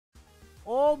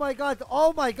Oh my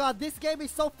god, this game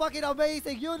is so fucking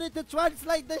amazing. You need to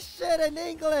translate this shit in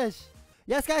English.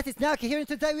 Yes guys, it's Naki here and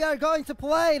today we are going to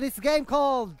play this game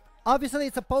called, obviously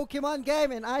it's a Pokemon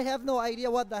game and I have no idea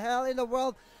what the hell in the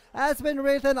world has been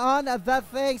written on that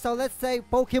thing. So let's say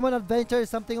Pokemon Adventure,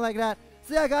 something like that.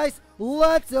 So yeah guys,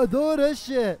 let's do this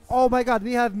shit. Oh my god,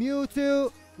 we have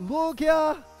Mewtwo,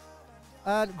 Lugia,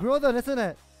 and Groudon, isn't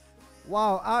it?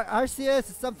 Wow, Arceus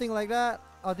is something like that.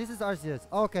 Oh, this is Arceus.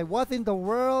 Okay, what in the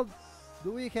world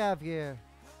do we have here?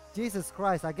 Jesus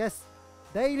Christ, I guess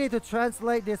they need to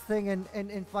translate this thing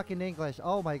in fucking English.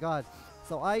 Oh my god.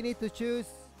 So I need to choose.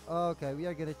 Okay, we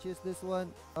are gonna choose this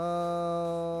one.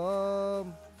 Oh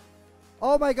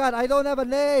my god, I don't have a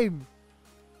name.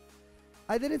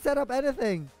 I didn't set up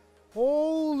anything.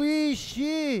 Holy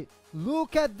shit.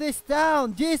 Look at this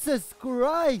town. Jesus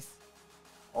Christ.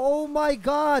 Oh my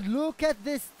god, look at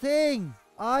this thing.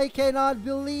 I cannot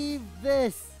believe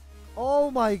this. Oh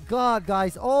my god,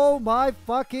 guys. Oh my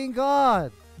fucking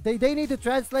god. They need to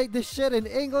translate this shit in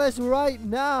English right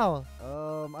now.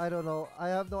 I don't know. I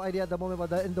have no idea at the moment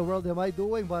what in the world am I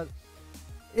doing, but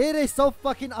it is so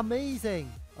fucking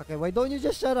amazing. Okay, why don't you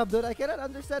just shut up, dude? I cannot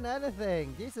understand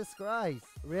anything. Jesus Christ.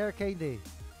 Rare candy.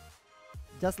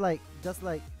 Just like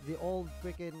the old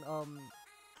freaking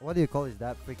what do you call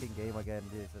that freaking game again?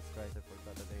 Jesus Christ, I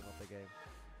forgot the name of the game.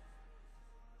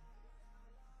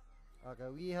 Okay,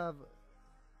 we have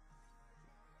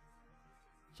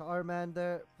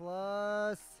Charmander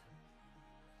plus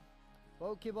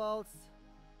Pokeballs.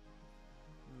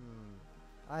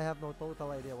 I have no total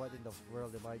idea what in the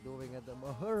world am I doing at the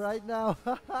moment right now.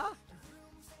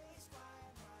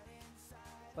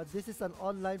 But this is an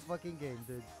online fucking game,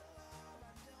 dude.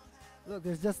 Look,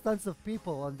 there's just tons of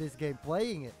people on this game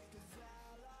playing it.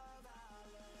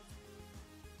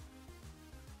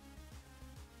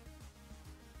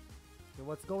 So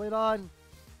what's going on?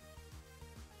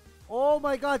 Oh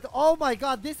my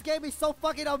god, this game is so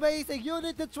fucking amazing. You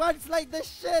need to translate this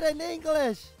shit in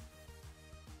English.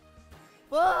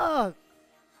 Fuck.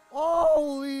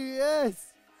 Holy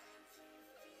yes.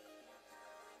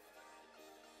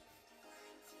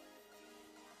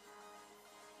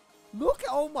 Look,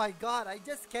 oh my god, I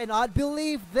just cannot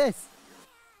believe this.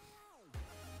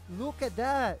 Look at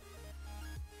that.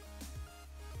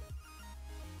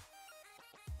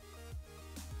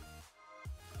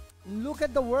 Look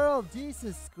at the world,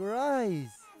 Jesus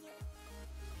Christ.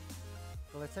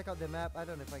 So let's check out the map. I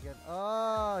don't know if I can.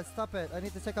 Oh, stop it. I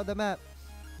need to check out the map.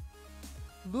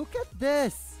 Look at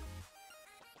this.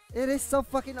 It is so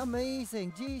fucking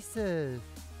amazing. Jesus.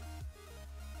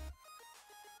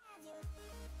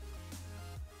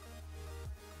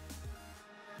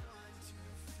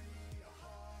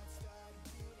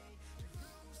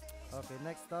 Okay,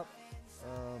 next up.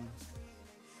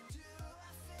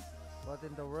 What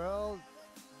in the world?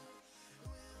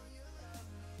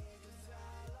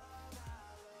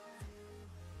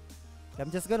 I'm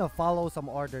just gonna follow some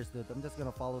orders, dude. I'm just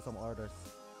gonna follow some orders.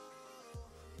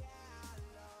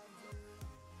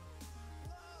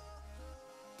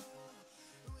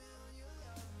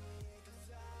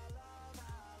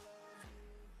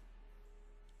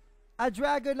 A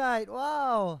Dragonite!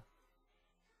 Wow!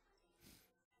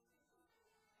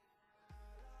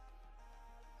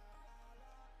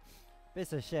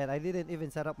 Piece of shit, I didn't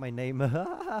even set up my name. Okay,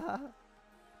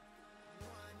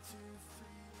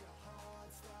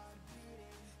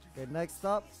 next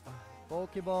up,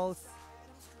 Pokeballs.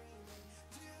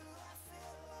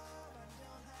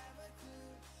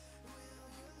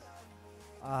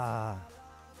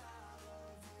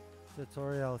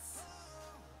 Tutorials.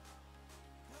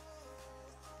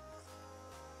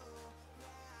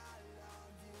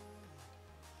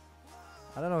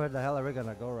 I don't know where the hell are we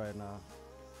gonna go right now.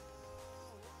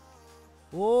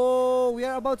 Whoa, we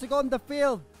are about to go on the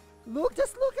field. Look,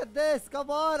 just look at this. Come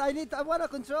on, I wanna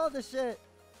control this shit.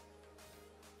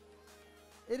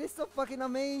 It is so fucking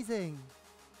amazing.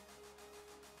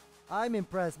 I'm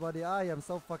impressed, buddy. I am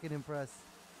so fucking impressed.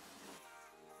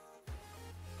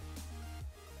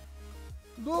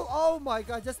 Look, oh my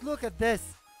god, just look at this.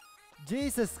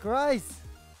 Jesus Christ.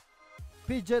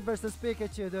 Pidgeot versus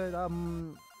Pikachu, dude.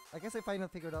 I guess I finally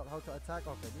figured out how to attack.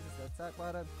 Okay, this is the attack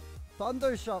button.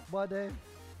 Thunder Shock, buddy.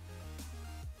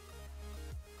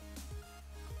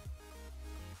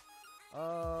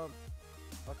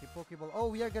 Okay, Pokeball. Oh,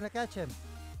 we are gonna catch him.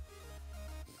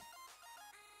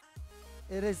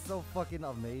 It is so fucking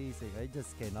amazing. I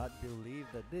just cannot believe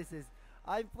that this is...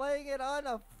 I'm playing it on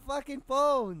a fucking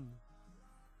phone.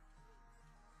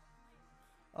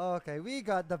 Okay, we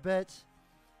got the bitch.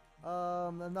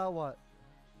 And now what?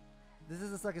 This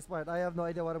is the second part. I have no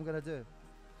idea what I'm gonna do.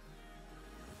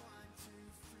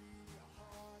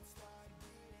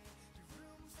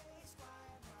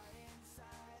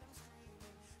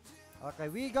 Okay,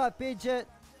 we got Pidgeot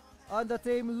on the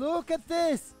team. Look at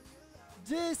this!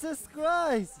 Jesus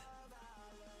Christ!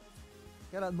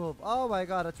 Cannot move. Oh my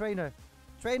god, a trainer.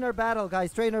 Trainer battle,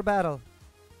 guys. Trainer battle.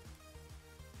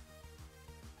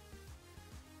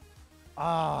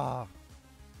 Ah.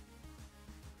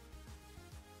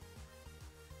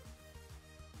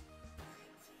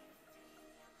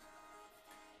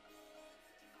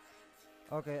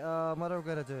 Okay, what are we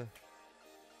gonna do?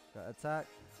 Got attack.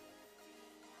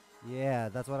 Yeah,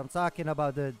 that's what I'm talking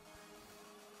about, dude.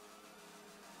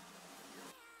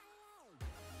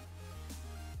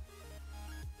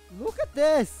 Look at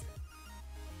this!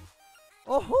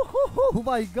 Oh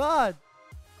my god!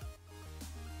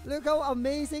 Look how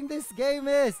amazing this game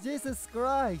is! Jesus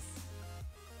Christ!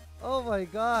 Oh my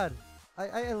god!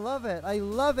 I love it! I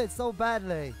love it so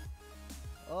badly!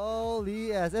 Holy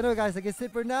yes! Anyway guys, I guess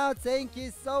it for now. Thank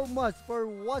you so much for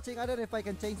watching. I don't know if I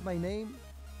can change my name.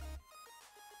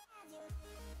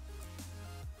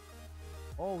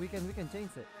 Oh, we can change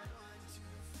it.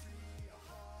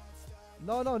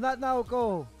 No, not now,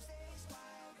 go!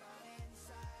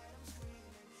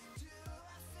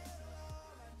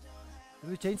 Did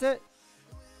we change it?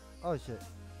 Oh shit.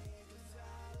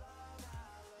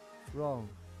 Wrong.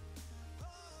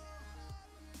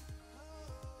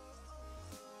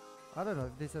 I don't know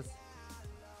if this is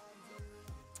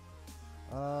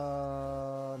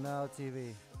now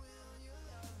TV.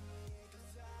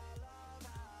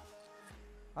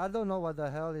 I don't know what the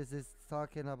hell is this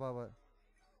talking about.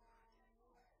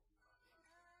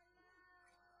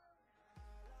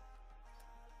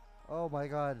 Oh my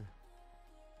god.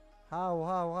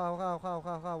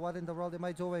 How? What in the world am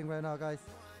I doing right now, guys?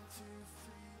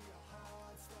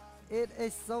 It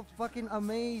is so fucking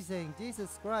amazing.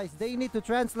 Jesus Christ. They need to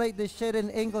translate this shit in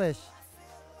English.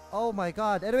 Oh my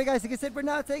god. Anyway, guys, that's it for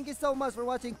now. Thank you so much for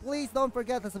watching. Please don't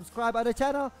forget to subscribe on the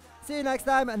channel. See you next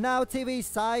time. And Now TV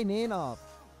signing off.